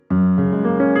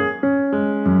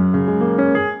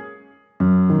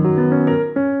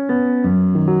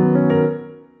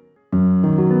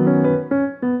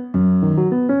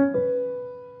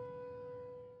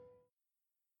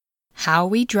How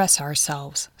we dress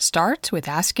ourselves starts with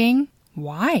asking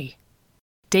why.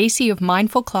 Daisy of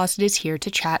Mindful Closet is here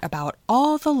to chat about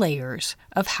all the layers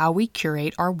of how we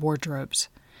curate our wardrobes.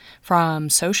 From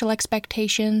social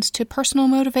expectations to personal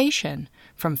motivation,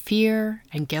 from fear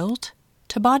and guilt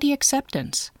to body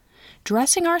acceptance.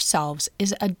 Dressing ourselves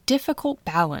is a difficult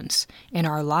balance in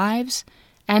our lives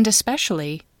and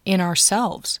especially in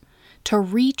ourselves to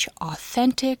reach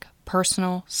authentic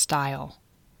personal style.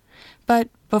 But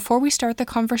before we start the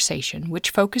conversation,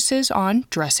 which focuses on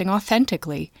dressing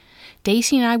authentically,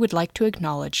 Daisy and I would like to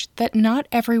acknowledge that not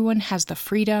everyone has the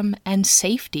freedom and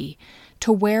safety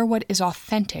to wear what is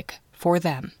authentic for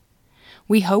them.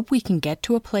 We hope we can get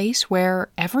to a place where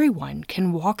everyone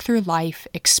can walk through life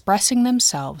expressing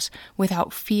themselves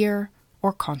without fear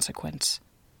or consequence.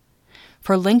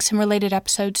 For links and related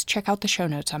episodes, check out the show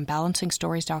notes on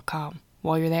balancingstories.com.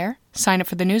 While you're there, sign up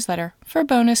for the newsletter for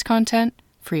bonus content.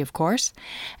 Free, of course.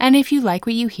 And if you like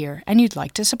what you hear and you'd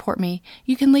like to support me,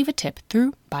 you can leave a tip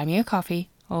through Buy Me a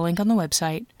Coffee, a link on the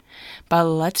website. But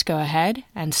let's go ahead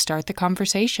and start the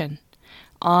conversation.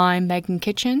 I'm Megan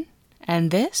Kitchen, and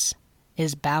this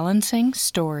is Balancing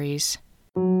Stories.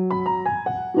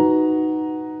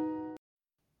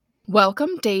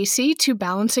 Welcome, Daisy, to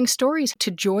Balancing Stories,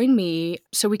 to join me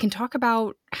so we can talk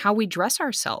about how we dress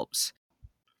ourselves.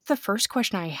 The first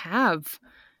question I have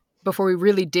before we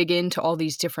really dig into all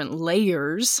these different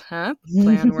layers, play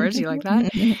on words, you like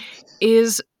that,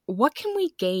 is what can we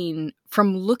gain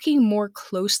from looking more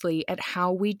closely at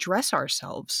how we dress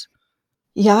ourselves?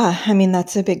 Yeah,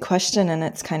 that's a big question, and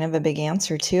it's kind of a big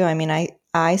answer too.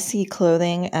 I see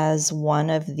clothing as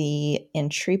one of the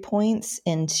entry points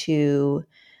into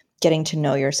getting to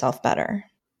know yourself better.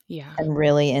 Yeah. And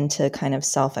really into kind of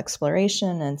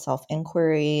self-exploration and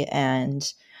self-inquiry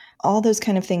and all those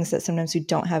kind of things that sometimes we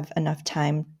don't have enough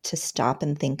time to stop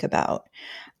and think about.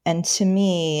 And to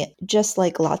me, just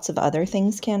like lots of other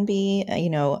things can be,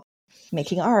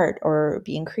 making art or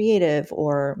being creative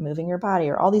or moving your body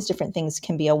or all these different things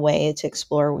can be a way to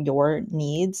explore your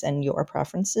needs and your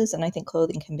preferences. And I think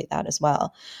clothing can be that as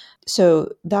well.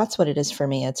 So that's what it is for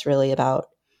me. It's really about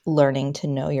learning to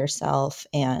know yourself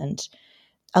and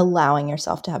allowing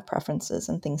yourself to have preferences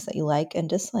and things that you like and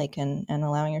dislike and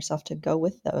allowing yourself to go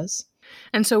with those.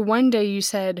 And so one day you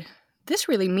said, this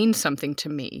really means something to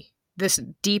me, this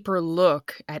deeper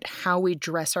look at how we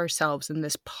dress ourselves in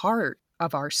this part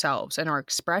of ourselves and our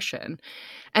expression.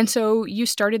 And so you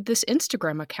started this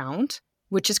Instagram account,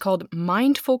 which is called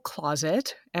Mindful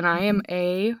Closet, and I am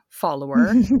a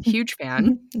follower, huge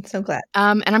fan. I'm so glad.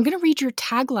 And I'm going to read your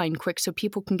tagline quick so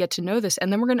people can get to know this, and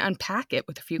then we're going to unpack it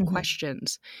with a few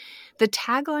questions. The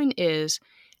tagline is,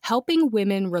 helping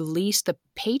women release the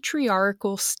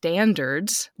patriarchal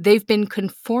standards they've been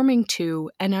conforming to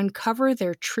and uncover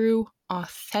their true,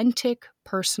 authentic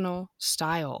personal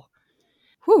style.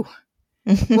 Whew.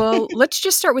 Well, let's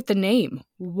just start with the name.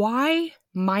 Why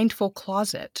Mindful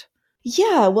Closet?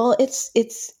 Yeah, well,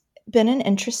 it's been an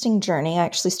interesting journey. I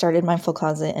actually started Mindful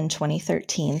Closet in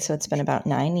 2013, so it's been about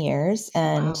 9 years.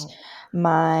 And Wow.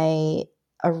 my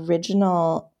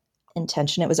original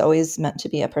intention, it was always meant to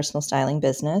be a personal styling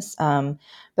business,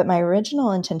 but my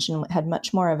original intention had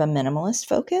much more of a minimalist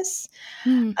focus.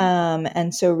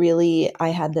 And so really I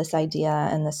had this idea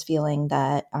and this feeling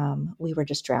that we were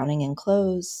just drowning in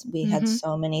clothes. We had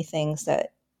so many things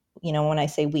that, when I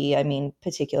say we, I mean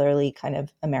particularly kind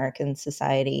of American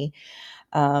society.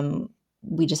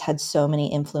 We just had so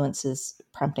many influences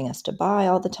prompting us to buy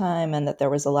all the time, and that there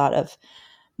was a lot of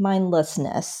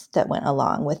mindlessness that went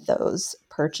along with those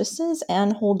purchases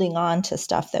and holding on to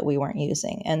stuff that we weren't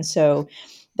using. And so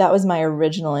that was my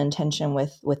original intention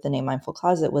with the name Mindful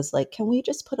Closet, was like, can we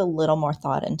just put a little more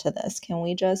thought into this? Can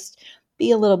we just be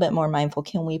a little bit more mindful?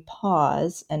 Can we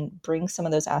pause and bring some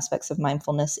of those aspects of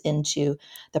mindfulness into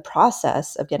the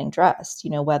process of getting dressed,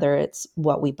 whether it's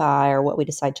what we buy or what we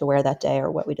decide to wear that day or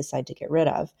what we decide to get rid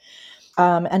of.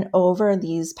 And over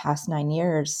these past 9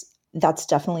 years, that's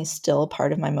definitely still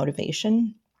part of my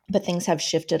motivation, but things have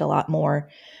shifted a lot more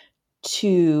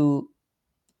to,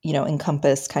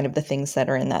 encompass kind of the things that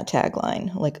are in that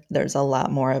tagline. Like there's a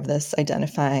lot more of this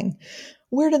identifying,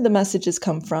 where did the messages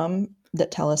come from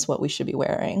that tell us what we should be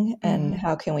wearing, and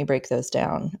how can we break those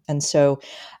down? And so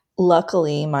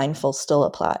luckily mindful still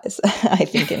applies, I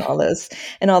think, in all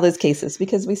those cases,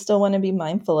 because we still want to be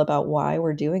mindful about why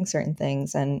we're doing certain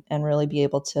things and really be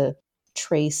able to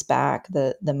trace back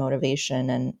the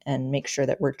motivation and make sure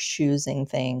that we're choosing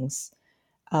things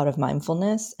out of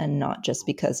mindfulness and not just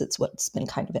because it's what's been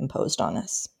kind of imposed on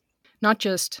us. Not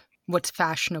just what's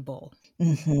fashionable.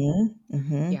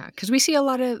 Mm-hmm. Yeah, because we see a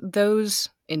lot of those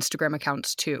Instagram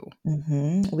accounts too.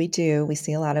 We do. We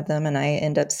see a lot of them, and I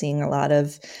end up seeing a lot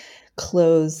of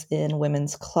clothes in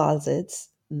women's closets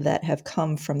that have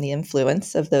come from the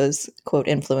influence of those quote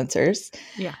influencers.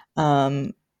 Yeah.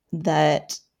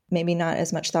 That maybe not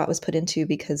as much thought was put into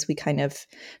because we kind of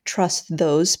trust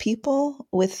those people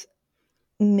with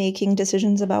making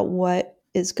decisions about what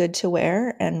is good to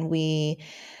wear, and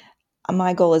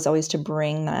my goal is always to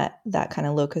bring that kind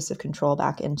of locus of control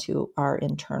back into our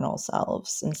internal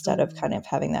selves instead of Ooh. kind of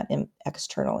having that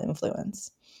external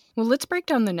influence. Well, let's break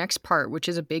down the next part, which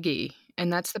is a biggie,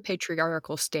 and that's the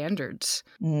patriarchal standards.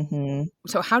 Mm-hmm.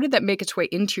 So how did that make its way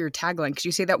into your tagline? Because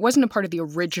you say that wasn't a part of the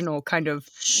original kind of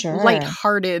Sure.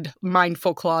 lighthearted,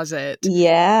 mindful closet,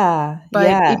 Yeah. but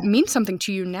Yeah. it means something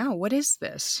to you now. What is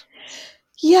this?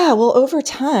 Yeah. Well, over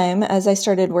time, as I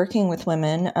started working with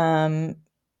women,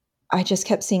 I just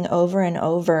kept seeing over and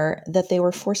over that they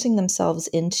were forcing themselves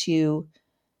into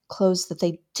clothes that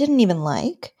they didn't even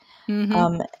like.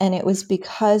 Mm-hmm. And it was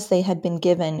because they had been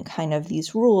given kind of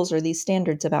these rules or these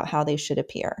standards about how they should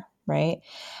appear, right?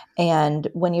 And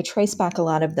when you trace back a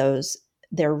lot of those,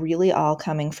 they're really all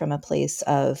coming from a place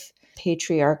of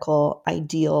patriarchal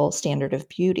ideal standard of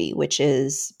beauty, which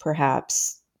is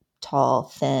perhaps tall,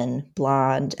 thin,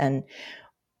 blonde. And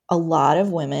a lot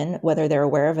of women, whether they're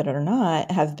aware of it or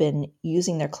not, have been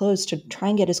using their clothes to try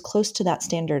and get as close to that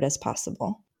standard as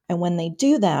possible. And when they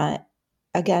do that,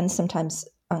 again, sometimes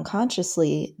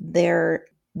unconsciously, they're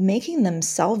making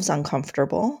themselves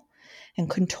uncomfortable and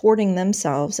contorting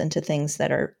themselves into things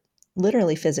that are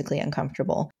literally physically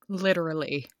uncomfortable.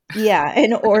 Literally. Yeah,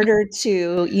 in order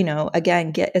to,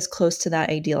 again, get as close to that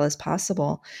ideal as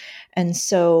possible. And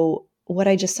so what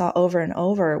I just saw over and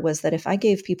over was that if I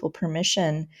gave people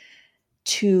permission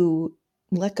to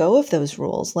let go of those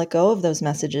rules, let go of those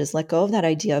messages, let go of that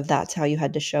idea of that's how you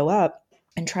had to show up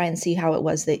and try and see how it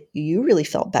was that you really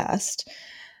felt best,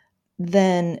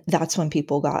 then that's when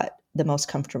people got the most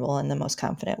comfortable and the most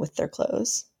confident with their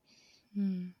clothes.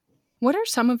 Hmm. What are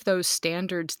some of those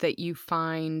standards that you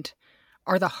find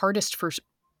are the hardest for,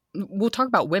 we'll talk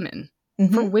about women,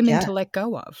 for women Yeah. to let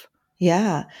go of?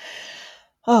 Yeah.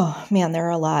 Oh man, there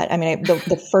are a lot. I mean,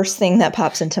 the first thing that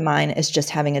pops into mind is just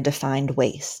having a defined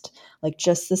waist. Like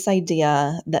just this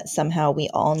idea that somehow we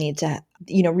all need to,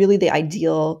 really the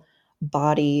ideal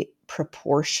body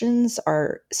proportions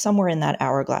are somewhere in that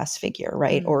hourglass figure,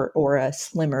 right? Mm. Or a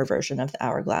slimmer version of the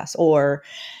hourglass. Or,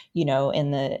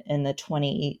 in the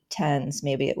 2010s,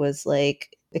 maybe it was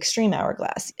like extreme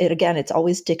hourglass. It's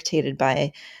always dictated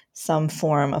by some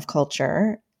form of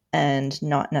culture and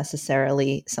not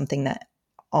necessarily something that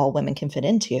all women can fit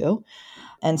into.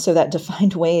 And so that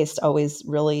defined waist always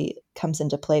really comes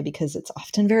into play because it's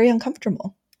often very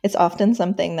uncomfortable. It's often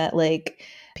something that like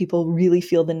people really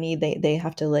feel the need. They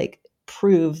have to like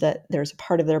prove that there's a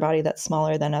part of their body that's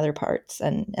smaller than other parts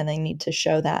and they need to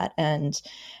show that. And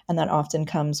that often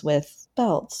comes with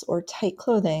belts or tight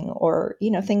clothing or,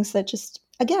 things that just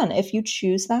again, if you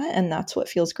choose that and that's what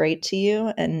feels great to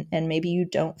you and maybe you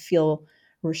don't feel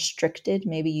restricted,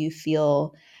 maybe you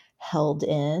feel held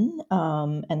in,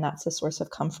 and that's a source of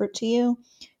comfort to you,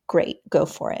 great, go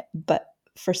for it. But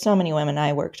for so many women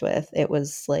I worked with, it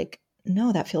was like,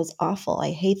 no, that feels awful.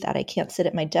 I hate that. I can't sit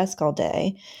at my desk all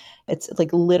day. It's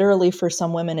like literally for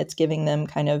some women, it's giving them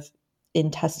kind of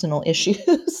intestinal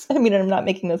issues. I mean, I'm not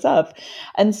making this up.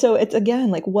 And so it's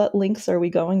again, like what links are we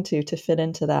going to fit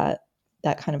into that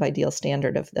kind of ideal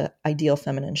standard of the ideal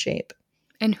feminine shape?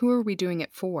 And who are we doing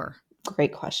it for?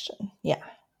 Great question. Yeah.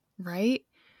 Right?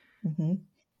 Mm-hmm.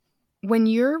 When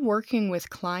you're working with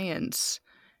clients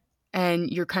and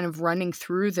you're kind of running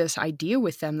through this idea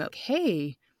with them that,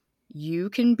 hey, you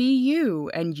can be you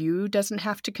and you doesn't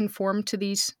have to conform to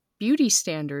these beauty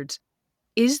standards,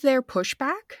 is there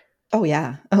pushback? Oh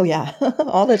yeah. Oh yeah.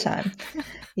 All the time.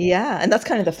 Yeah, and that's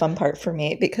kind of the fun part for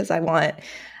me because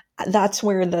that's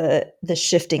where the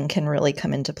shifting can really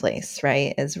come into place,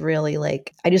 right? Is really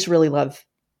like I just really love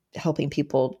helping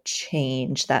people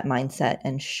change that mindset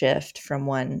and shift from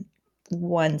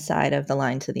one side of the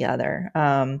line to the other.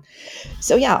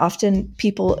 So yeah, often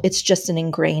people it's just an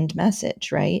ingrained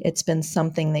message, right? It's been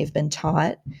something they've been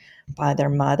taught by their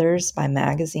mothers, by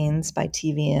magazines, by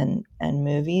TV and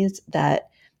movies that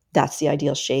that's the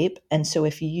ideal shape. And so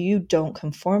if you don't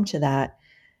conform to that,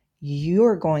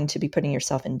 you're going to be putting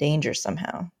yourself in danger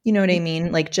somehow. You know what I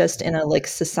mean? Like just in a like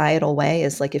societal way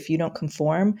is like if you don't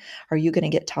conform, are you going to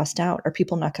get tossed out? Are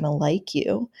people not going to like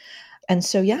you? And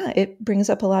so yeah, it brings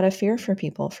up a lot of fear for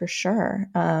people for sure.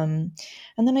 And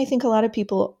then I think a lot of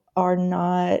people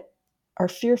are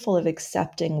fearful of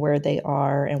accepting where they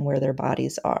are and where their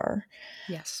bodies are.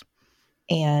 Yes.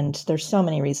 And there's so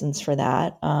many reasons for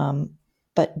that.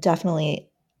 But definitely,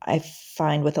 I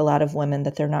find with a lot of women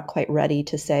that they're not quite ready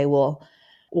to say, well,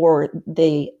 or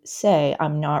they say,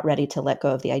 I'm not ready to let go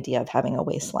of the idea of having a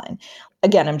waistline.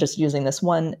 Again, I'm just using this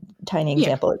one tiny Yeah.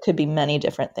 example. It could be many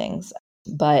different things,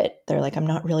 but they're like, I'm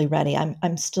not really ready.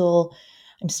 I'm still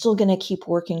going to keep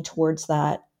working towards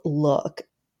that look.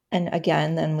 And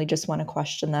again, then we just want to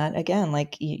question that again,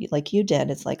 like you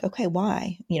did. It's like, okay,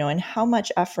 why? And how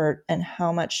much effort and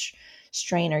how much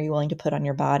strain are you willing to put on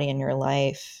your body and your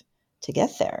life to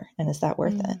get there? And is that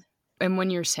worth it? And when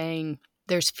you're saying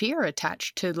there's fear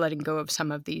attached to letting go of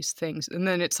some of these things, and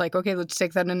then it's like, okay, let's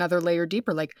take that another layer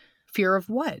deeper. Like, fear of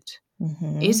what?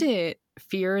 Mm-hmm. Is it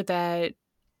fear that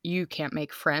you can't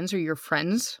make friends, or your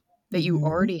friends that you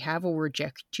already have will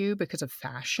reject you because of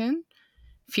fashion?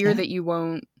 Fear that you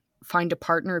won't find a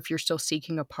partner if you're still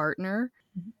seeking a partner?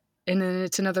 And then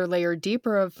it's another layer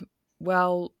deeper of,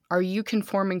 well, are you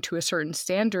conforming to a certain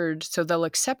standard so they'll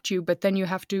accept you, but then you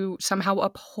have to somehow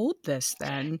uphold this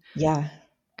then? Yeah.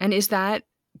 And is that,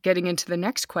 getting into the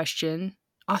next question,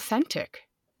 authentic?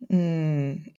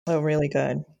 Oh, really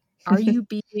good. Are you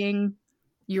being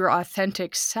your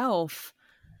authentic self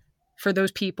for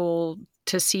those people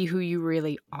to see who you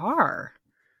really are?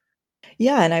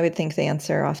 Yeah, and I would think the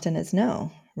answer often is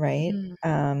no, right?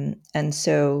 And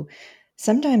so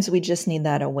sometimes we just need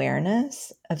that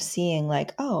awareness of seeing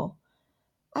like, oh,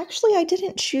 actually, I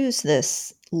didn't choose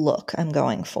this look I'm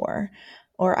going for,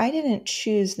 or I didn't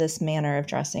choose this manner of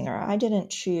dressing, or I didn't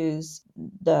choose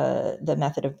the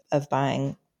method of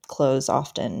buying clothes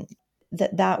often.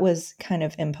 That was kind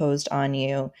of imposed on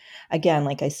you. Again,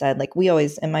 like I said, like we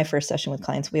always, in my first session with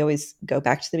clients, we always go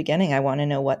back to the beginning. I want to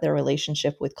know what their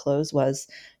relationship with clothes was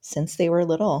since they were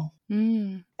little,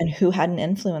 and who had an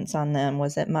influence on them.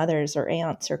 Was it mothers or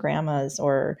aunts or grandmas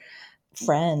or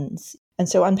friends? And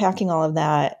so unpacking all of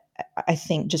that, I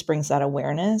think, just brings that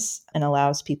awareness and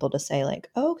allows people to say like,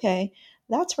 oh, okay,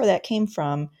 that's where that came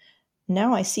from.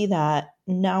 Now I see that.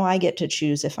 Now I get to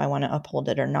choose if I want to uphold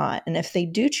it or not. And if they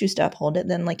do choose to uphold it,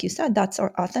 then like you said, that's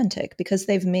authentic because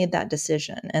they've made that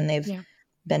decision and they've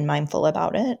been mindful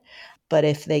about it. But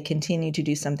if they continue to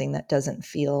do something that doesn't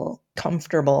feel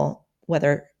comfortable,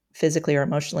 whether physically or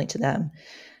emotionally to them,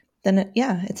 then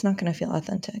it's not going to feel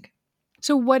authentic.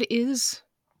 So what is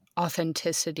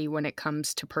authenticity when it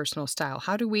comes to personal style?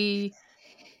 How do we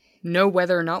know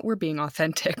whether or not we're being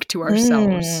authentic to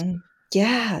ourselves?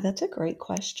 Yeah, that's a great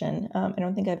question. I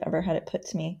don't think I've ever had it put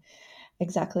to me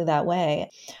exactly that way.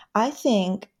 I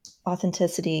think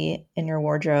authenticity in your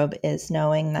wardrobe is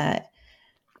knowing that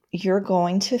you're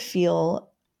going to feel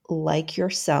like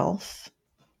yourself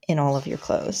in all of your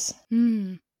clothes.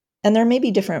 And there may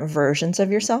be different versions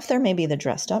of yourself. There may be the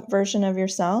dressed up version of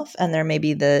yourself, and there may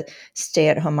be the stay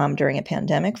at home mom during a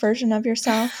pandemic version of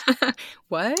yourself.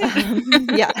 What?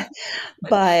 Yeah.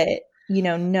 But,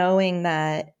 knowing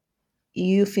that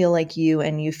you feel like you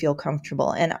and you feel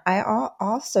comfortable. And I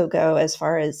also go as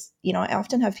far as, I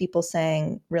often have people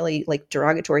saying really like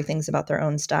derogatory things about their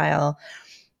own style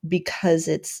because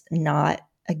it's not,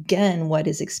 again, what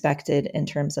is expected in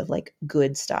terms of like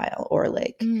good style or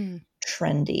like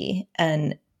trendy.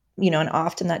 And, and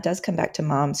often that does come back to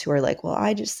moms who are like, well,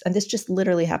 and this just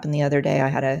literally happened the other day. I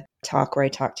had a talk where I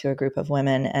talked to a group of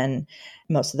women and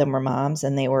most of them were moms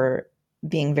and they were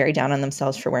being very down on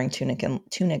themselves for wearing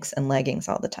tunics and leggings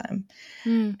all the time.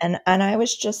 And I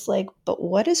was just like, but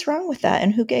what is wrong with that?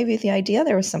 And who gave you the idea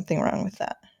there was something wrong with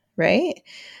that? Right.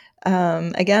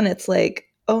 Again, it's like,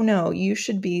 oh no, you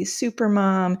should be super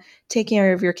mom, taking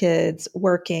care of your kids,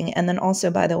 working. And then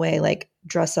also, by the way, like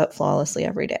dress up flawlessly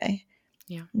every day.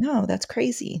 Yeah. No, that's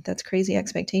crazy. That's crazy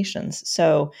expectations.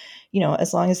 So,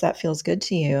 as long as that feels good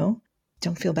to you,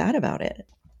 don't feel bad about it.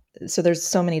 So there's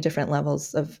so many different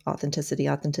levels of authenticity.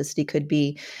 Authenticity could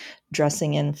be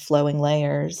dressing in flowing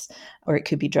layers, or it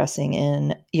could be dressing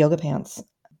in yoga pants.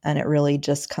 And it really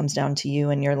just comes down to you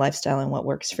and your lifestyle and what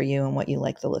works for you and what you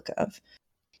like the look of.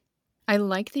 I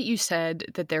like that you said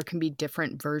that there can be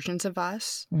different versions of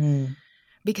us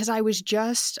because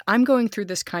I'm going through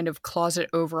this kind of closet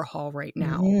overhaul right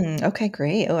now. Okay,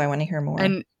 great. Oh, I want to hear more.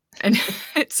 And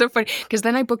it's so funny because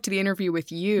then I booked the interview with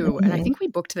you and I think we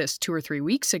booked this 2 or 3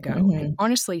 weeks ago. And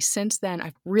honestly, since then,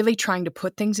 I'm really trying to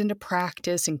put things into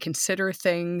practice and consider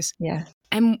things. Yeah.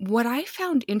 And what I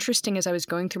found interesting as I was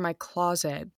going through my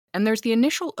closet, and there's the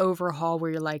initial overhaul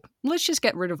where you're like, let's just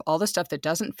get rid of all the stuff that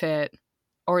doesn't fit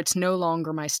or it's no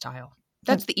longer my style.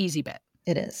 That's the easy bit.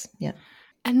 It is. Yeah.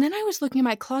 And then I was looking at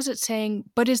my closet saying,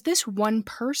 but is this one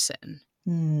person?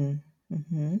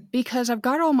 Mm-hmm. because I've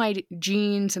got all my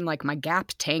jeans and like my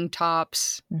Gap tank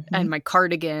tops Mm-hmm. and my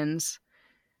cardigans.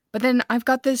 But then I've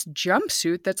got this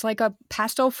jumpsuit that's like a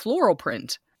pastel floral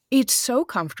print. It's so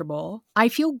comfortable. I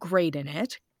feel great in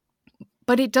it.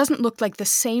 But it doesn't look like the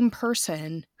same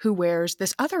person who wears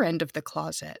this other end of the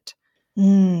closet.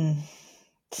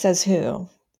 Says who?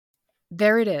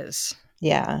 There it is.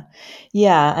 Yeah.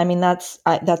 Yeah. I mean, that's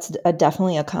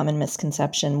definitely a common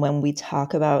misconception when we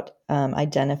talk about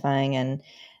identifying and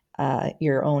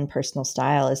your own personal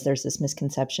style. Is there's this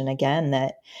misconception again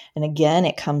and again,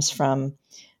 it comes from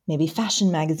maybe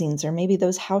fashion magazines or maybe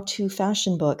those how-to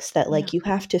fashion books that like you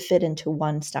have to fit into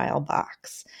one style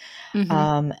box.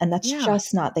 And that's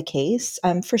just not the case.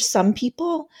 For some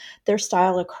people, their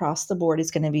style across the board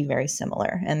is going to be very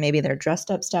similar. And maybe their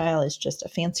dressed up style is just a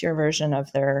fancier version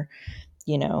of their,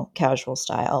 casual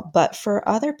style. But for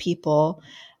other people,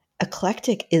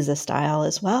 eclectic is a style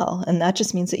as well. And that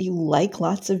just means that you like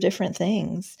lots of different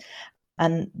things.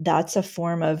 And that's a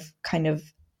form of kind of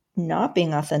not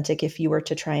being authentic if you were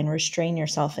to try and restrain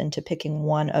yourself into picking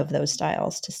one of those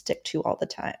styles to stick to all the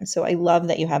time. So I love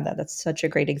that you have that. That's such a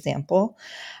great example.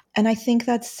 And I think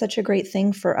that's such a great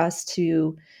thing for us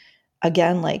to,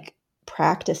 again, like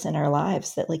practice in our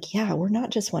lives that like, yeah, we're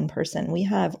not just one person. We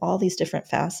have all these different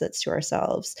facets to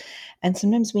ourselves. And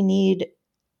sometimes we need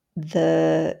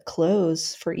the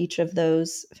clothes for each of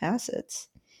those facets.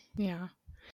 Yeah.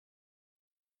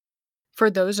 For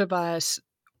those of us,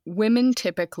 women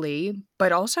typically,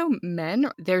 but also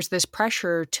men, there's this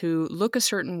pressure to look a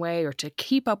certain way or to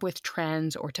keep up with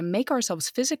trends or to make ourselves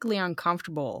physically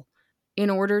uncomfortable in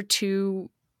order to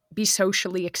be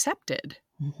socially accepted.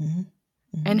 Mm-hmm.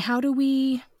 Mm-hmm. And how do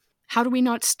we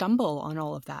not stumble on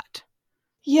all of that?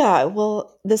 Yeah,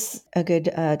 well, this is a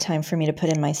good time for me to put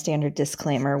in my standard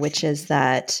disclaimer, which is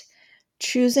that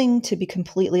choosing to be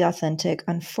completely authentic,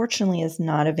 unfortunately, is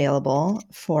not available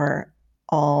for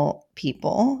all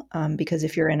people. Because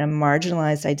if you're in a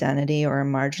marginalized identity or a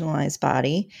marginalized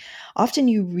body, often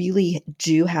you really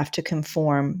do have to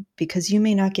conform because you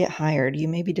may not get hired. You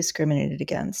may be discriminated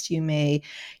against. You may,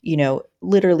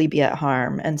 literally be at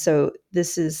harm. And so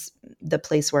this is the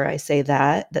place where I say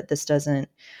that this doesn't,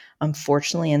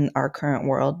 unfortunately, in our current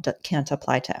world, can't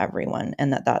apply to everyone.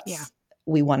 And that's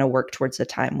we want to work towards a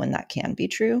time when that can be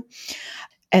true.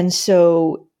 And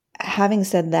so having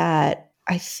said that,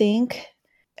 I think,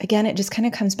 again, it just kind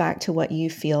of comes back to what you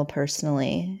feel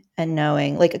personally and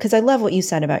knowing, like, because I love what you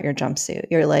said about your jumpsuit.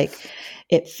 You're like,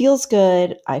 it feels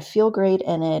good. I feel great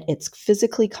in it. It's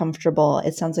physically comfortable.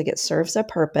 It sounds like it serves a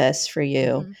purpose for you.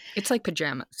 Mm-hmm. It's like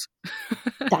pajamas.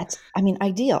 That's,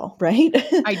 ideal, right?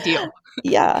 Ideal.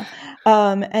 Yeah.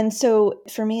 And so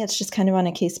for me, it's just kind of on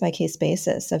a case by case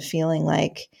basis of feeling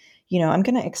like, I'm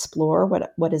going to explore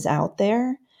what is out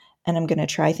there and I'm going to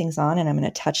try things on and I'm going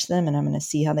to touch them and I'm going to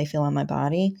see how they feel on my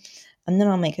body. And then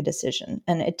I'll make a decision.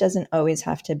 And it doesn't always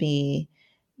have to be,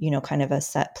 kind of a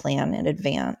set plan in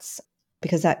advance,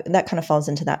 because that kind of falls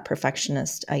into that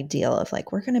perfectionist ideal of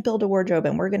like, we're going to build a wardrobe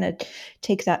and we're going to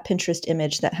take that Pinterest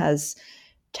image that has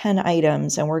 10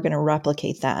 items and we're going to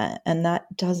replicate that. And that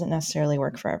doesn't necessarily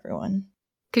work for everyone.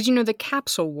 Because, the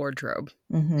capsule wardrobe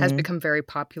has become very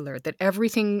popular, that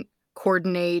everything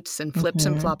coordinates and flips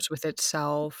and flops with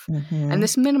itself. And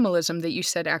this minimalism that you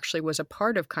said actually was a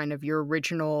part of kind of your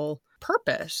original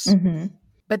purpose.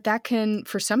 But that can,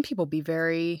 for some people, be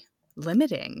very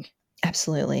limiting.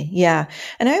 Absolutely. Yeah.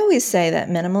 And I always say that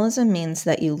minimalism means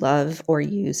that you love or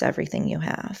use everything you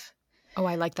have. Oh,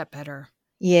 I like that better.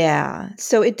 Yeah.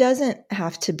 So it doesn't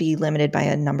have to be limited by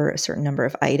a certain number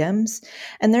of items.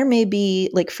 And there may be,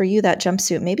 like for you, that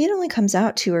jumpsuit, maybe it only comes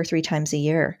out 2 or 3 times a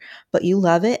year, but you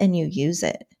love it and you use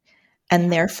it.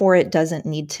 And therefore it doesn't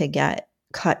need to get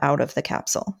cut out of the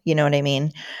capsule. You know what I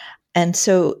mean? And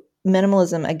so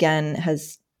minimalism, again,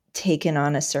 has taken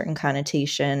on a certain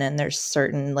connotation, and there's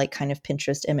certain like kind of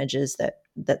Pinterest images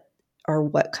that are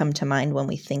what come to mind when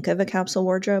we think of a capsule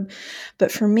wardrobe.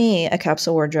 But for me, a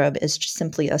capsule wardrobe is just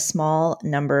simply a small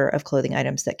number of clothing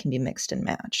items that can be mixed and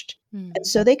matched. And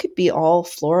so they could be all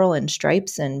floral and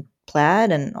stripes and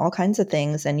plaid and all kinds of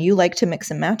things. And you like to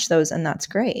mix and match those, and that's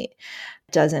great.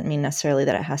 It doesn't mean necessarily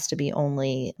that it has to be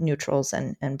only neutrals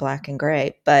and black and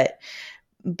gray. But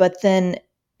then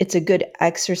it's a good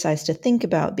exercise to think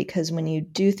about, because when you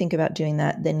do think about doing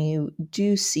that, then you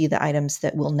do see the items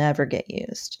that will never get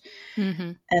used.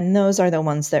 And those are the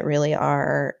ones that really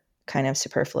are kind of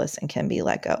superfluous and can be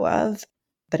let go of.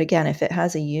 But again, if it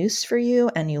has a use for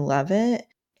you and you love it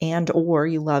or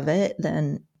you love it,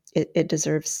 then it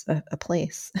deserves a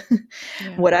place.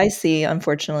 What I see,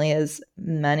 unfortunately, is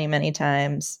many, many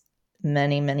times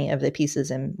many of the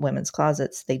pieces in women's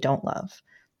closets they don't love.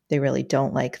 They really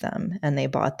don't like them. And they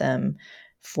bought them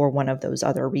for one of those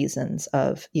other reasons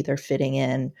of either fitting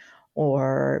in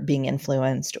or being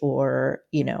influenced or,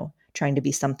 trying to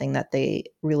be something that they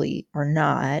really are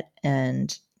not.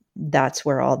 And that's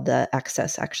where all the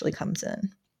excess actually comes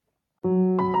in.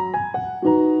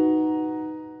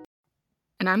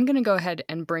 And I'm going to go ahead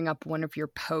and bring up one of your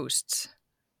posts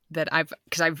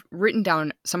because I've written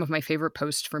down some of my favorite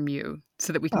posts from you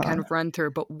so that we can kind of run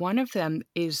through. But one of them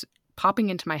is popping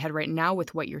into my head right now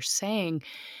with what you're saying,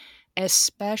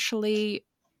 especially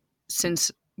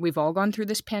since we've all gone through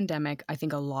this pandemic. I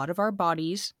think a lot of our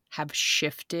bodies have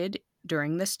shifted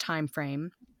during this time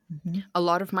frame. Mm-hmm. A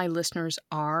lot of my listeners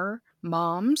are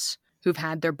moms who've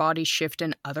had their bodies shift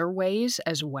in other ways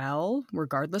as well,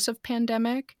 regardless of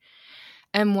pandemic.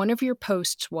 And one of your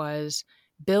posts was,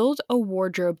 build a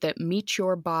wardrobe that meets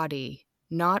your body,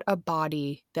 not a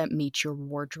body that meets your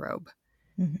wardrobe.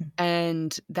 Mm-hmm.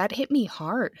 And that hit me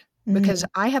hard because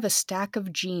I have a stack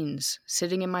of jeans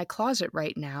sitting in my closet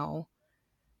right now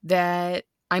that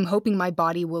I'm hoping my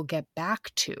body will get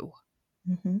back to.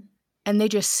 Mm-hmm. And they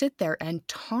just sit there and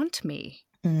taunt me.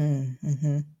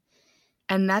 Mm-hmm.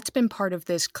 And that's been part of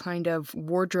this kind of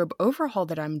wardrobe overhaul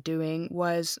that I'm doing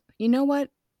was, you know what?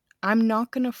 I'm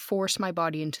not going to force my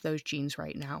body into those jeans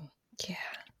right now. Yeah,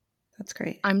 that's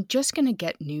great. I'm just going to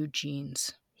get new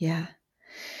jeans. Yeah.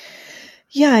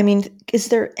 Yeah, I mean, is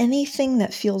there anything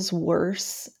that feels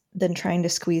worse than trying to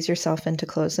squeeze yourself into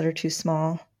clothes that are too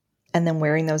small and then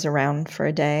wearing those around for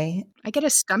a day? I get a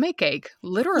stomach ache,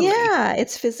 literally. Yeah,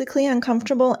 it's physically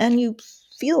uncomfortable and you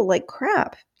feel like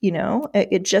crap.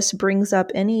 It just brings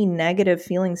up any negative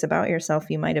feelings about yourself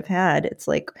you might have had. It's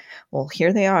like, well,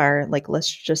 here they are. Like, let's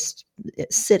just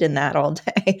sit in that all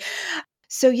day.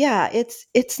 So yeah,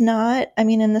 it's not, I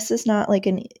mean, and this is not like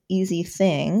an easy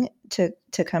thing to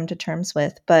come to terms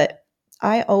with, but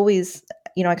I always,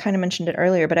 I kind of mentioned it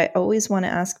earlier, but I always want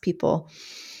to ask people,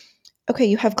 okay,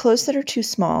 you have clothes that are too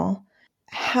small.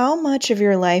 How much of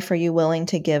your life are you willing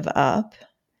to give up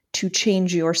to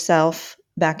change yourself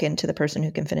back into the person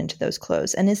who can fit into those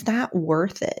clothes? And is that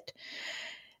worth it?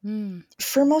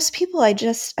 For most people, I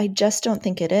just don't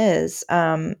think it is.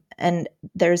 And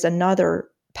there's another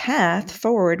path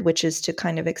forward, which is to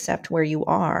kind of accept where you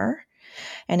are.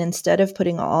 And instead of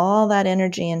putting all that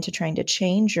energy into trying to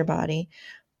change your body,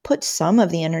 put some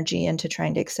of the energy into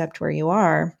trying to accept where you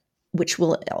are, which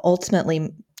will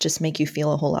ultimately just make you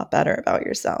feel a whole lot better about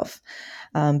yourself.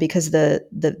 Because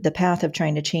the path of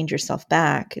trying to change yourself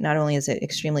back, not only is it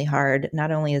extremely hard,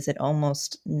 not only is it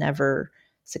almost never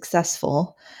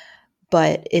successful,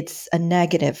 but it's a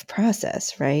negative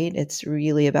process, right? It's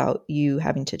really about you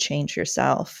having to change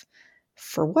yourself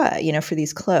for what? For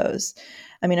these clothes.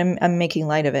 I mean, I'm making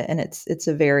light of it, and it's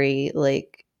a very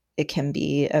it can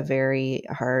be a very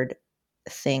hard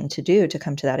thing to do to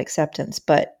come to that acceptance.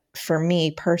 But for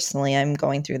me personally, I'm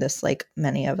going through this like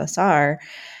many of us are.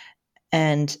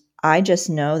 And I just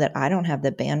know that I don't have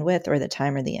the bandwidth or the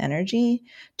time or the energy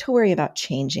to worry about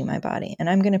changing my body. And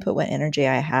I'm going to put what energy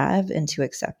I have into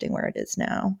accepting where it is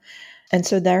now. And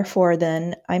so therefore,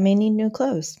 then I may need new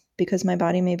clothes because my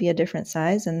body may be a different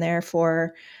size. And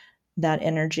therefore, that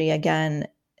energy, again,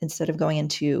 instead of going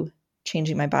into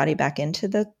changing my body back into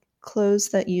the clothes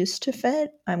that used to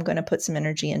fit, I'm going to put some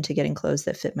energy into getting clothes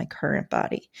that fit my current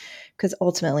body. Because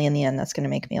ultimately, in the end, that's going to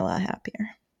make me a lot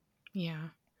happier. Yeah.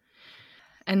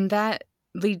 And that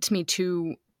leads me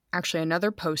to actually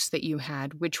another post that you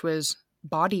had, which was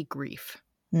body grief.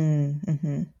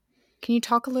 Mm-hmm. Can you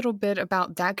talk a little bit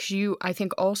about that? Because you, I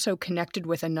think, also connected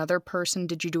with another person.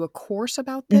 Did you do a course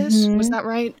about this? Mm-hmm. Was that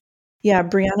right? Yeah,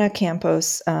 Brianna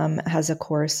Campos has a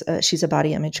course. She's a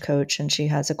body image coach, and she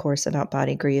has a course about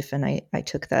body grief. And I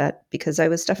took that because I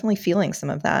was definitely feeling some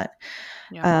of that.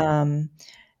 Yeah.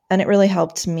 And it really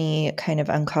helped me kind of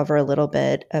uncover a little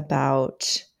bit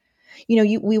about,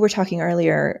 we were talking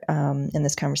earlier in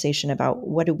this conversation about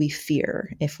what do we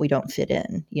fear if we don't fit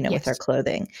in, yes, with our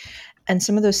clothing. And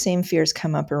some of those same fears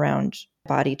come up around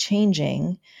body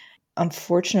changing.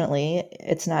 Unfortunately,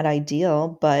 it's not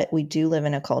ideal, but we do live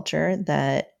in a culture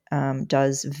that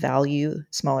does value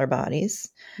smaller bodies,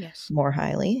 yes, more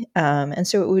highly. And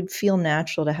so it would feel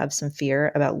natural to have some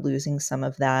fear about losing some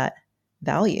of that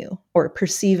value or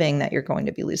perceiving that you're going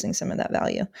to be losing some of that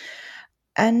value.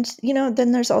 And,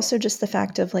 then there's also just the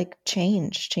fact of like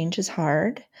change. Change is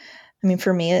hard. I mean,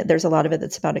 for me, there's a lot of it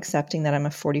that's about accepting that I'm a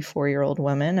 44-year-old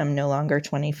woman. I'm no longer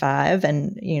 25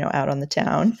 and, out on the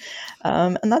town.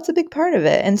 And that's a big part of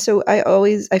it. And so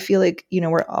I feel like,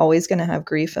 we're always going to have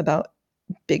grief about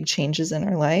big changes in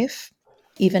our life.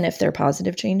 even if they're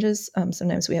positive changes.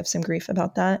 Sometimes we have some grief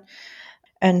about that.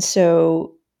 And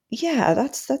so, yeah,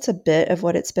 that's a bit of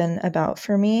what it's been about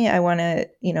for me. I want to,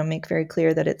 make very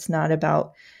clear that it's not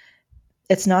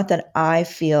that I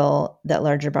feel that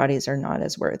larger bodies are not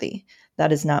as worthy.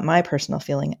 That is not my personal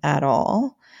feeling at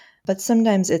all. But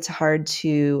sometimes it's hard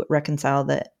to reconcile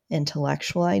the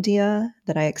intellectual idea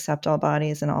that I accept all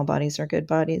bodies and all bodies are good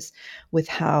bodies with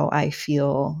how I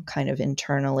feel kind of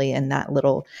internally, and that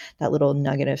little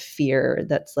nugget of fear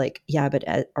that's like, yeah, but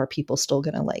are people still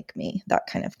going to like me? That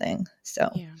kind of thing. So,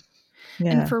 Yeah.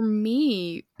 And yeah. for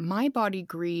me, my body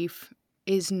grief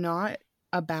is not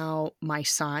about my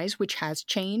size, which has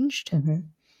changed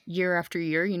year after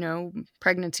year,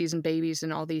 pregnancies and babies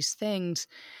and all these things.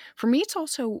 For me, it's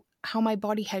also how my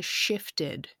body has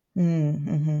shifted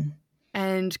and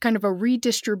kind of a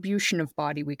redistribution of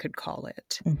body, we could call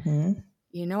it.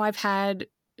 I've had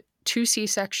 2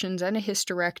 C-sections and a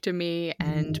hysterectomy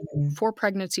and 4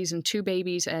 pregnancies and 2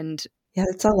 babies. And yeah,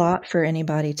 it's a lot for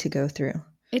anybody to go through.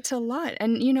 It's a lot.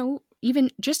 And,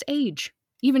 even just age,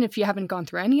 even if you haven't gone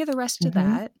through any of the rest of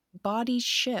that, bodies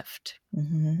shift.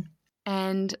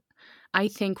 And I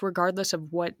think regardless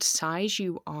of what size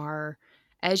you are,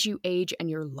 as you age and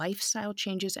your lifestyle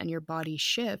changes and your body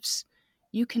shifts,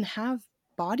 you can have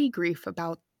body grief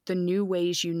about the new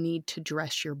ways you need to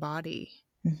dress your body.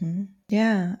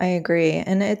 Yeah, I agree.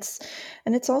 And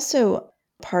it's also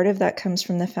part of that comes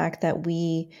from the fact that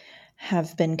we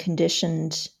have been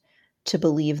conditioned to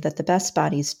believe that the best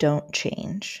bodies don't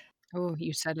change. Oh,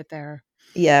 you said it there.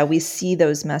 Yeah, we see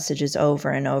those messages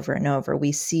over and over and over.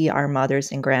 We see our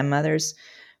mothers and grandmothers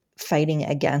fighting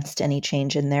against any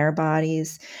change in their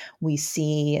bodies. We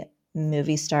see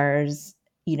movie stars,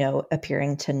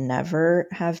 appearing to never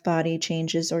have body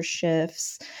changes or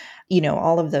shifts,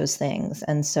 all of those things.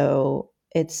 And so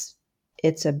it's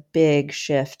a big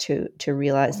shift to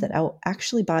realize that, oh,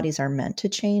 actually bodies are meant to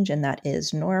change, and that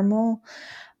is normal,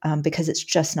 because it's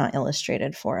just not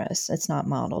illustrated for us. It's not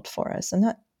modeled for us.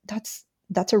 And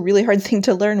that's a really hard thing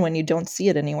to learn when you don't see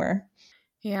it anywhere.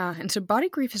 Yeah, and so body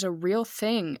grief is a real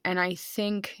thing, and I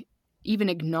think even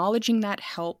acknowledging that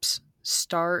helps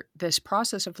start this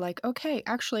process of like, okay,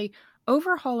 actually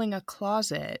overhauling a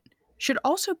closet should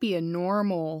also be a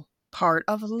normal part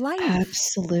of life.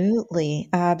 Absolutely.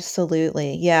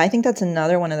 Absolutely. Yeah, I think that's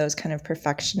another one of those kind of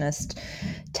perfectionist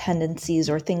tendencies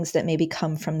or things that maybe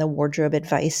come from the wardrobe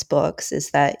advice books, is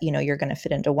that, you're going to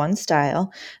fit into one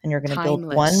style and you're going to build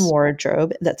one Timeless.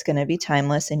 wardrobe that's going to be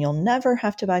timeless and you'll never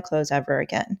have to buy clothes ever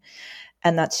again.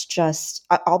 And that's just,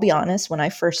 I'll be honest, when I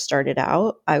first started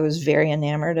out, I was very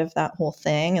enamored of that whole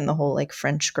thing and the whole like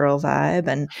French girl vibe.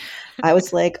 And I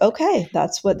was like, okay,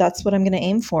 that's what I'm going to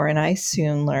aim for. And I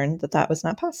soon learned that that was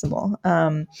not possible,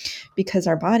 because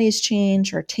our bodies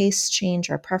change, our tastes change,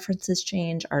 our preferences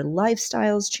change, our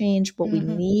lifestyles change, what we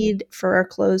need for our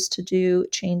clothes to do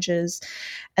changes.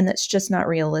 And that's just not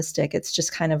realistic. It's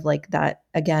just kind of like that,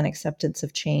 again, acceptance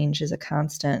of change is a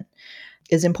constant,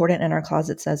 is important in our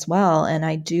closets as well. And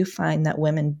I do find that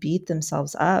women beat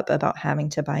themselves up about having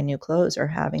to buy new clothes or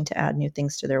having to add new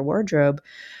things to their wardrobe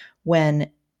when,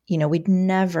 we'd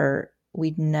never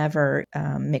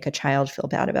make a child feel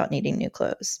bad about needing new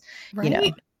clothes.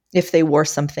 Right? If they wore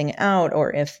something out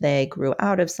or if they grew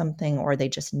out of something or they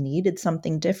just needed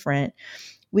something different,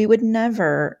 we would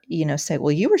never, say,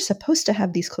 well, you were supposed to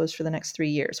have these clothes for the next 3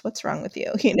 years. What's wrong with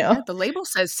you? Yeah, the label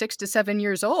says 6 to 7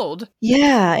 years old.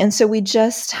 Yeah. And so we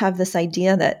just have this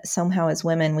idea that somehow as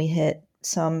women, we hit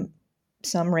some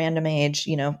random age,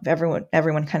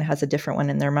 everyone kind of has a different one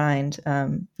in their mind.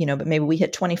 But maybe we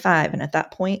hit 25 and at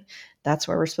that point, that's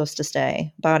where we're supposed to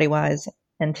stay, body wise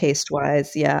and taste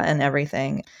wise. Yeah. And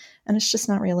everything. And it's just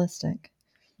not realistic.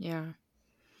 Yeah.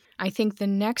 I think the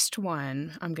next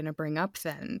one I'm going to bring up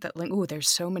then, there's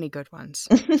so many good ones.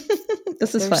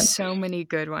 This is There's fun. so many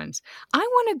good ones. I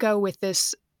want to go with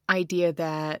this idea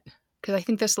that, because I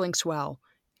think this links well,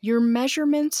 your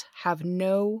measurements have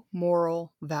no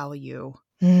moral value.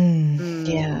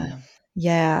 Yeah.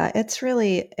 Yeah. It's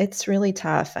really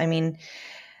tough. I mean,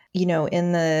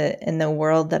 in the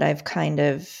world that I've kind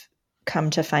of come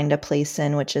to find a place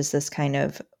in, which is this kind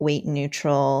of weight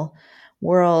neutral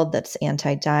world that's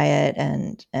anti-diet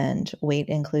and weight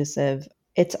inclusive,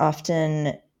 it's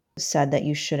often said that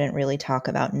you shouldn't really talk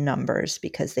about numbers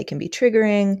because they can be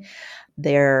triggering.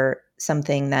 They're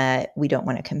something that we don't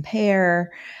want to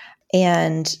compare.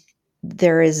 And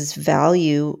there is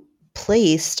value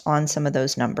placed on some of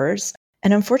those numbers.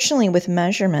 And unfortunately, with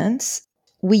measurements,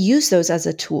 we use those as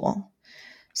a tool.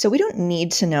 So we don't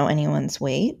need to know anyone's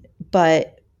weight,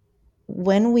 but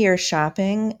when we are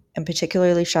shopping, and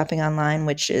particularly shopping online,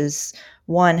 which is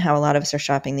one, how a lot of us are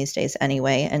shopping these days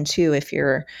anyway. And two, if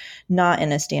you're not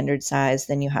in a standard size,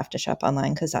 then you have to shop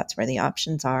online because that's where the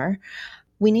options are.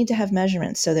 We need to have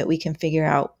measurements so that we can figure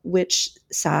out which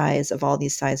size of all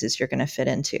these sizes you're going to fit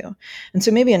into. And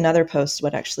so maybe another post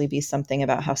would actually be something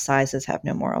about how sizes have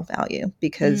no moral value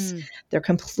because they're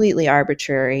completely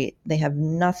arbitrary. They have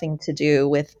nothing to do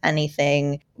with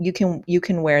anything. You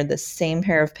can wear the same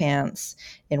pair of pants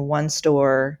in one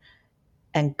store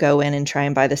and go in and try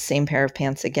and buy the same pair of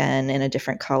pants again in a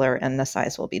different color, and the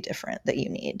size will be different that you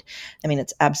need. I mean,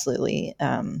 it's absolutely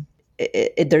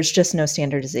there's just no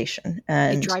standardization.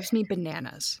 And it drives me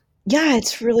bananas. Yeah,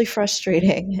 it's really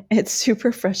frustrating. It's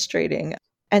super frustrating.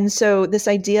 And so this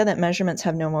idea that measurements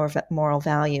have no moral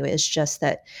value is just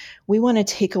that we want to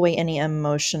take away any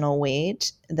emotional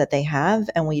weight that they have.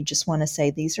 And we just want to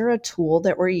say, these are a tool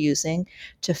that we're using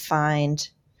to find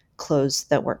clothes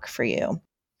that work for you.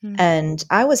 And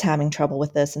I was having trouble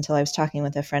with this until I was talking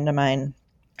with a friend of mine.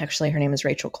 Actually, her name is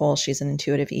Rachel Cole. She's an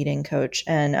intuitive eating coach.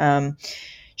 And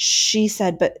she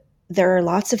said, but there are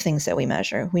lots of things that we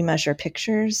measure. We measure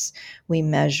pictures, we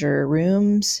measure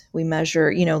rooms, we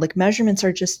measure, like measurements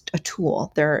are just a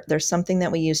tool. They're something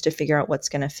that we use to figure out what's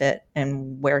going to fit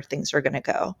and where things are going to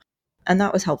go. And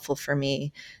that was helpful for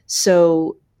me.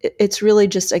 So it's really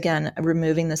just, again,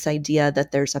 removing this idea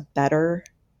that there's a better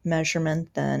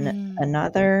measurement than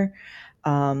another,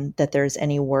 that there's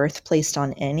any worth placed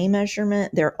on any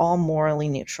measurement. They're all morally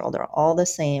neutral. They're all the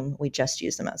same. We just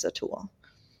use them as a tool.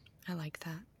 I like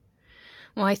that.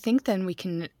 Well, I think then we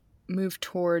can move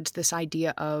towards this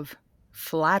idea of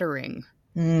flattering.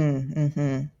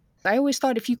 I always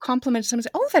thought if you complimented someone,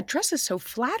 oh, that dress is so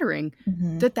flattering,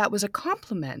 that was a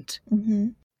compliment.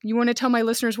 You want to tell my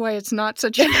listeners why it's not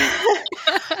such a...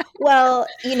 Well,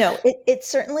 it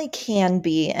certainly can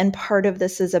be. And part of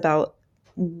this is about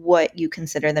what you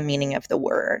consider the meaning of the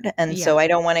word. And so I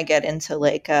don't want to get into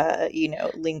like a,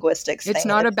 linguistics thing. It's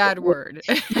not a bad word.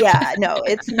 Yeah, no,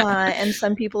 it's not. And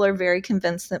some people are very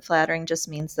convinced that flattering just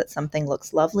means that something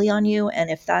looks lovely on you. And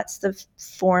if that's the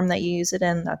form that you use it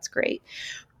in, that's great.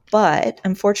 But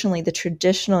unfortunately, the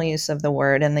traditional use of the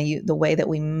word and the way that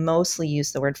we mostly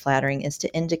use the word flattering is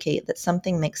to indicate that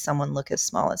something makes someone look as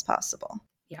small as possible.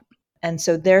 Yeah. And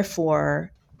so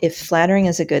therefore, if flattering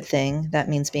is a good thing, that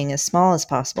means being as small as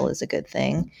possible is a good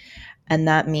thing. And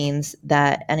that means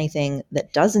that anything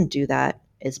that doesn't do that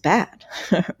is bad,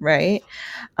 right?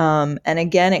 And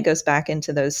again, it goes back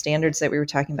into those standards that we were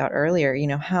talking about earlier.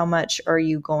 How much are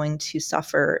you going to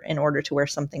suffer in order to wear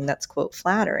something that's, quote,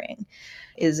 flattering?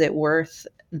 Is it worth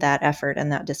that effort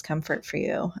and that discomfort for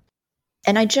you?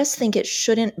 And I just think it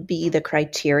shouldn't be the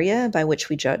criteria by which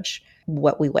we judge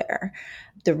what we wear.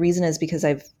 The reason is because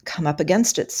I've come up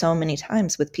against it so many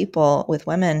times with people, with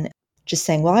women, just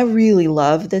saying, well, I really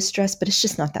love this dress, but it's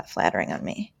just not that flattering on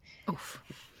me. Oof.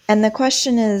 And the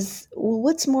question is, well,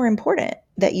 what's more important,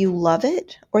 that you love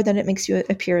it or that it makes you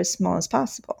appear as small as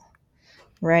possible?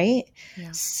 Right?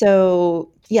 Yeah.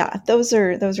 So yeah, those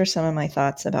are some of my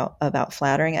thoughts about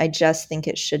flattering. I just think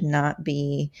it should not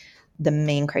be the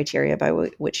main criteria by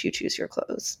which you choose your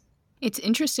clothes. It's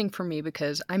interesting for me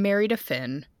because I married a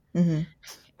Finn.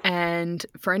 And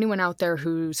for anyone out there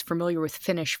who's familiar with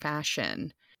Finnish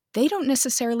fashion, they don't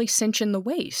necessarily cinch in the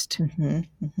waist.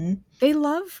 They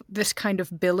love this kind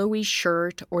of billowy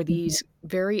shirt or these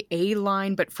very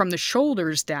A-line, but from the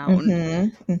shoulders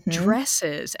down,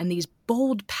 dresses and these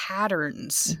bold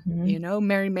patterns,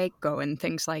 Mary Mako and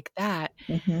things like that.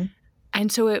 And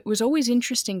so it was always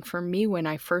interesting for me when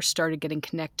I first started getting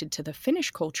connected to the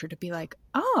Finnish culture to be like,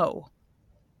 oh,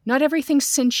 not everything's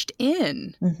cinched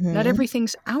in. Not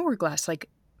everything's hourglass. Like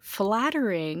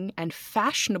flattering and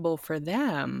fashionable for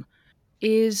them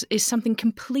is something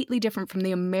completely different from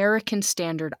the American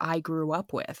standard I grew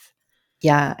up with.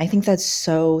 Yeah, I think that's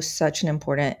such an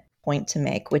important point to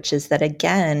make, which is that,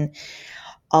 again,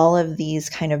 all of these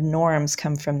kind of norms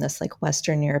come from this like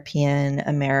Western European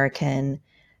American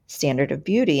standard of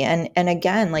beauty. And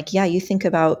again, like, yeah, you think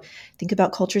about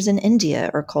cultures in India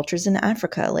or cultures in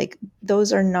Africa, like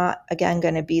those are not, again,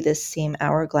 going to be this same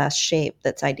hourglass shape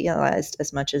that's idealized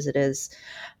as much as it is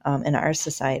in our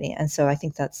society. And so I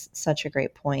think that's such a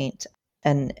great point.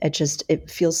 And it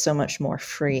feels so much more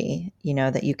free,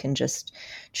 that you can just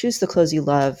choose the clothes you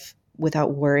love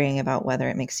without worrying about whether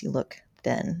it makes you look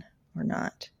thin or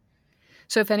not.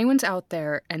 So if anyone's out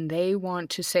there and they want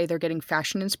to say they're getting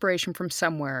fashion inspiration from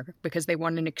somewhere because they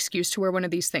want an excuse to wear one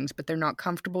of these things, but they're not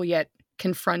comfortable yet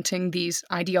confronting these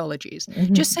ideologies,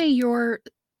 just say your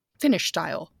Finnish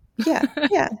style. Yeah.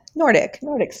 Nordic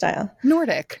style.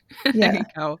 Nordic. Yeah. There you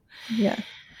go. Yeah.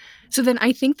 So then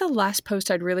I think the last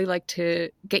post I'd really like to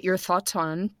get your thoughts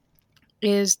on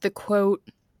is the quote,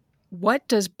 "What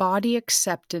does body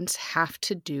acceptance have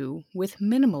to do with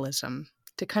minimalism?"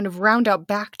 To kind of round out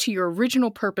back to your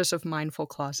original purpose of Mindful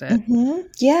Closet.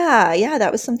 Yeah,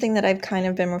 that was something that I've kind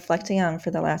of been reflecting on for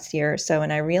the last year or so.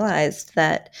 And I realized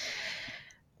that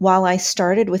while I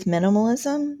started with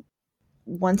minimalism,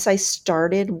 once I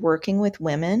started working with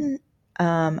women,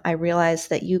 I realized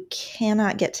that you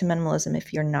cannot get to minimalism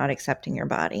if you're not accepting your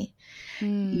body.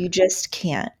 You just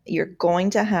can't. You're going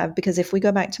to have, because if we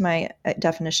go back to my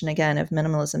definition again of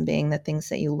minimalism being the things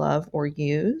that you love or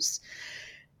use,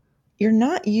 you're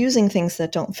not using things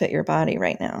that don't fit your body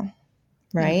right now,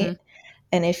 right?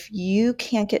 And if you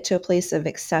can't get to a place of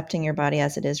accepting your body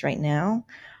as it is right now,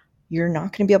 you're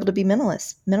not going to be able to be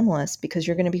minimalist because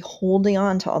you're going to be holding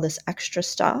on to all this extra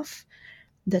stuff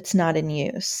that's not in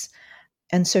use.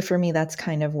 And so for me, that's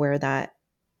kind of where that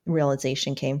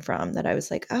realization came from, that I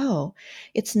was like, oh,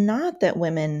 it's not that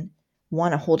women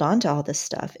want to hold on to all this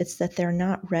stuff. It's that they're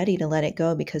not ready to let it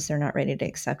go because they're not ready to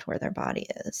accept where their body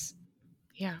is.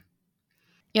 Yeah.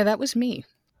 Yeah, that was me.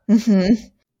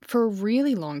 For a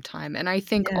really long time. And I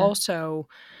think also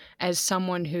as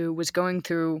someone who was going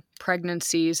through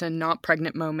pregnancies and not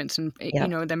pregnant moments and,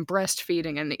 then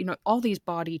breastfeeding and, all these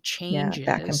body changes.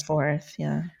 Yeah, back and forth.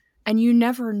 Yeah. And you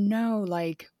never know,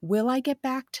 like, will I get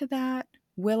back to that?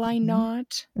 Will I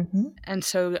not? And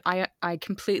so I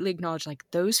completely acknowledge, like,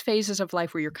 those phases of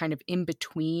life where you're kind of in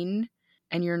between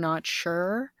and you're not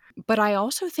sure. But I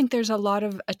also think there's a lot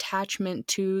of attachment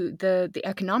to the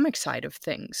economic side of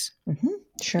things.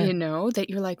 Sure. That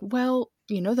you're like, well,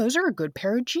 those are a good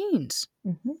pair of jeans.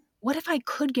 What if I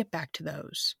could get back to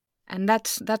those? And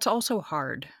that's also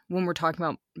hard when we're talking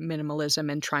about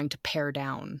minimalism and trying to pare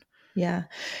down. Yeah.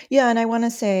 Yeah. And I want to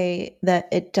say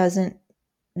that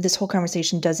this whole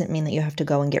conversation doesn't mean that you have to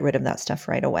go and get rid of that stuff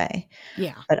right away.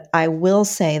 Yeah. But I will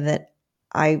say that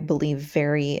I believe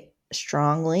very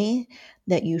strongly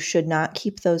that you should not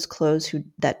keep those clothes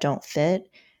that don't fit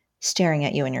staring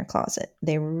at you in your closet.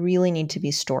 They really need to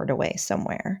be stored away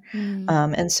somewhere.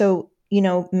 And so,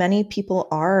 many people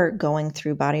are going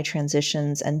through body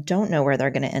transitions and don't know where they're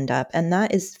going to end up. And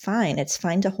that is fine. It's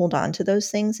fine to hold on to those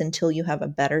things until you have a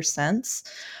better sense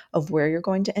of where you're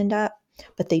going to end up.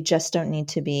 But they just don't need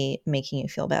to be making you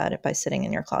feel bad by sitting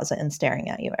in your closet and staring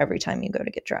at you every time you go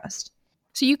to get dressed.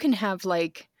 So you can have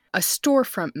like a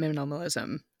storefront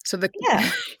minimalism. So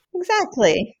Yeah,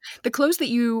 exactly. The clothes that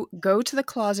you go to the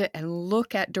closet and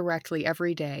look at directly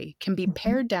every day can be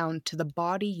pared down to the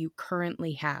body you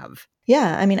currently have.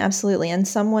 Yeah, I mean, absolutely. And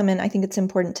some women, I think it's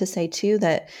important to say too,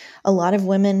 that a lot of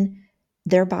women,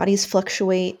 their bodies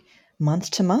fluctuate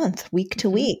month to month, week to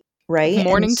week, right?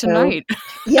 Morning to night.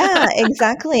 Yeah,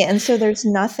 exactly. And so there's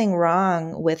nothing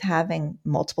wrong with having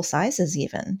multiple sizes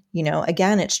even.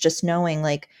 Again, it's just knowing,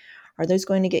 like, are those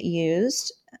going to get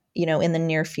used, in the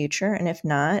near future? And if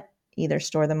not, either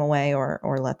store them away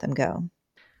or let them go.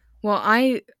 Well,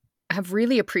 I have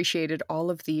really appreciated all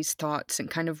of these thoughts and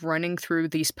kind of running through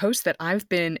these posts that I've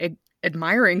been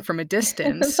admiring from a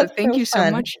distance. So thank you so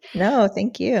much. No,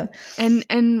 thank you.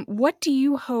 And what do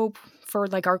you hope, for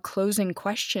like our closing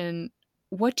question,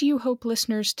 what do you hope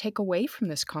listeners take away from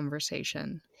this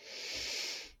conversation?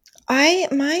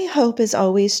 My hope is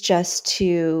always just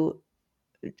to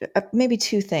maybe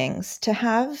two things: to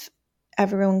have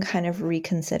everyone kind of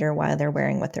reconsider why they're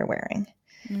wearing what they're wearing,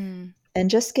 and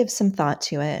just give some thought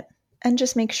to it, and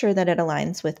just make sure that it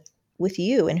aligns with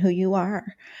you and who you are.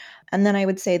 And then I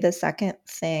would say the second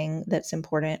thing that's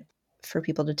important for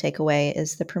people to take away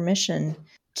is the permission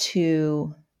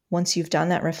to, once you've done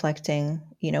that reflecting,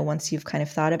 once you've kind of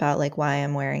thought about, like, why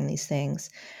I'm wearing these things,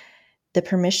 the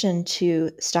permission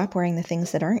to stop wearing the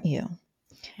things that aren't you.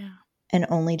 Yeah. And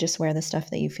only just wear the stuff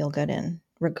that you feel good in,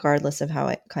 regardless of how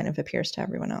it kind of appears to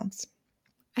everyone else.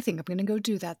 I think I'm going to go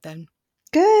do that then.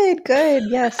 Good.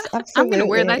 Yes, absolutely. I'm going to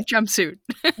wear that jumpsuit.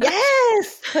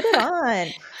 Yes, put it on.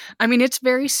 I mean, it's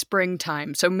very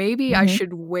springtime, so maybe I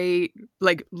should wait,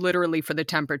 like, literally for the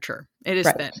temperature. It is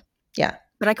thin. Yeah.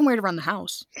 But I can wear it around the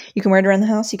house. You can wear it around the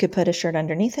house. You could put a shirt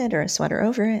underneath it or a sweater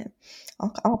over it.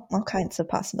 All kinds of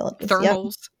possibilities.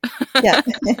 Thermals. Yep.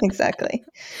 Yeah, exactly.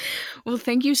 Well,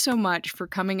 thank you so much for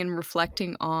coming and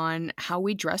reflecting on how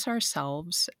we dress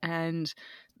ourselves and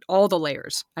all the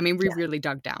layers. I mean, we really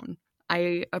dug down.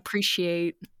 I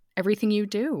appreciate everything you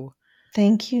do.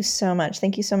 Thank you so much.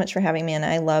 Thank you so much for having me. And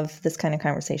I love this kind of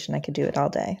conversation. I could do it all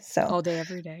day. So all day,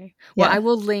 every day. Well, I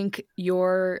will link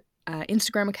your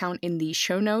Instagram account in the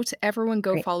show notes. Everyone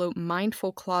go follow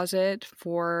Mindful Closet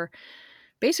for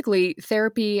basically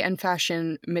therapy and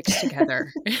fashion mixed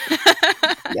together.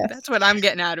 Yes. That's what I'm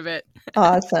getting out of it.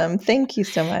 Awesome. Thank you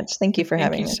so much. Thank you for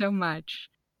having me. Thank you so much.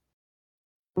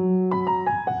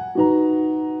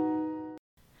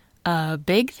 A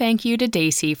big thank you to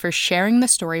Daisy for sharing the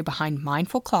story behind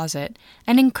Mindful Closet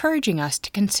and encouraging us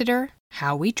to consider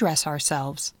how we dress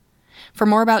ourselves. For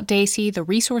more about Daisy, the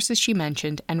resources she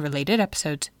mentioned, and related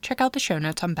episodes, check out the show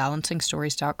notes on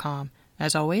balancingstories.com.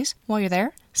 As always, while you're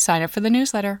there, sign up for the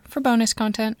newsletter for bonus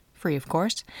content, free of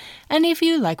course. And if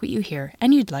you like what you hear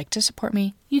and you'd like to support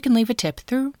me, you can leave a tip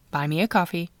through Buy Me a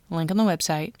Coffee, link on the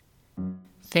website.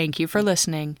 Thank you for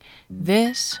listening.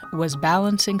 This was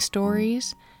Balancing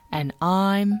Stories, and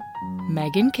I'm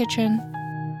Megan Kitchen.